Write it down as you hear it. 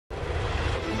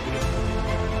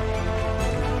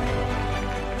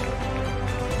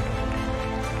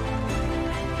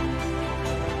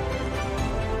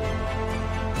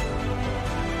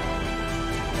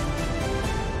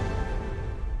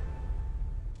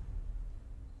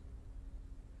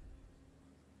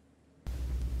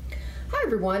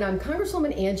everyone, I'm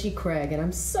Congresswoman Angie Craig, and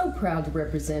I'm so proud to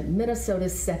represent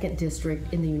Minnesota's 2nd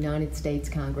District in the United States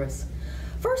Congress.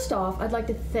 First off, I'd like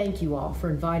to thank you all for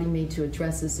inviting me to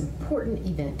address this important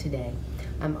event today.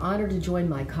 I'm honored to join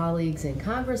my colleagues in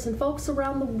Congress and folks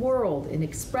around the world in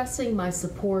expressing my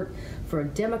support for a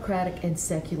democratic and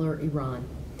secular Iran.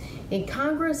 In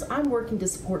Congress, I'm working to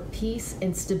support peace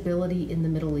and stability in the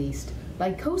Middle East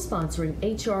by co-sponsoring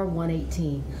H.R.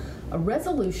 118, a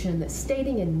resolution that's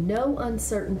stating in no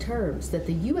uncertain terms that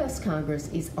the U.S. Congress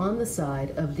is on the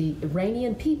side of the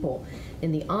Iranian people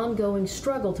in the ongoing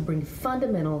struggle to bring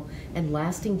fundamental and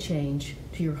lasting change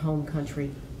to your home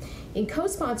country. In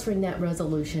co-sponsoring that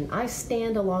resolution, I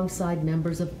stand alongside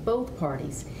members of both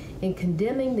parties in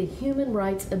condemning the human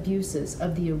rights abuses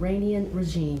of the Iranian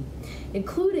regime,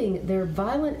 including their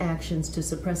violent actions to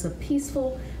suppress a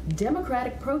peaceful,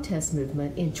 democratic protest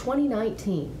movement in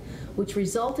 2019, which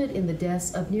resulted in the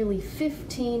deaths of nearly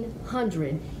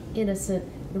 1,500 innocent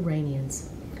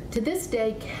Iranians. To this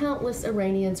day, countless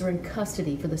Iranians are in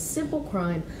custody for the simple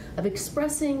crime of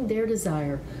expressing their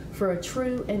desire for a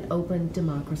true and open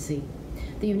democracy.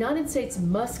 The United States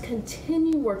must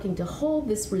continue working to hold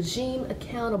this regime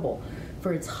accountable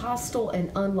for its hostile and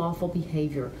unlawful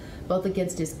behavior, both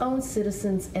against its own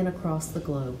citizens and across the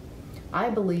globe. I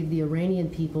believe the Iranian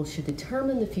people should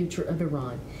determine the future of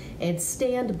Iran and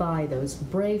stand by those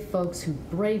brave folks who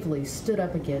bravely stood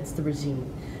up against the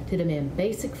regime to demand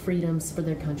basic freedoms for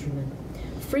their countrymen.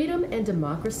 Freedom and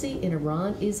democracy in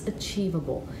Iran is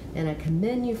achievable, and I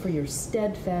commend you for your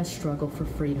steadfast struggle for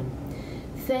freedom.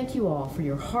 Thank you all for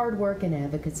your hard work and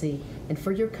advocacy and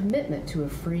for your commitment to a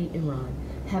free Iran.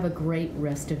 Have a great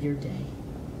rest of your day.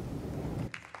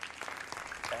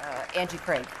 Angie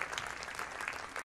Craig.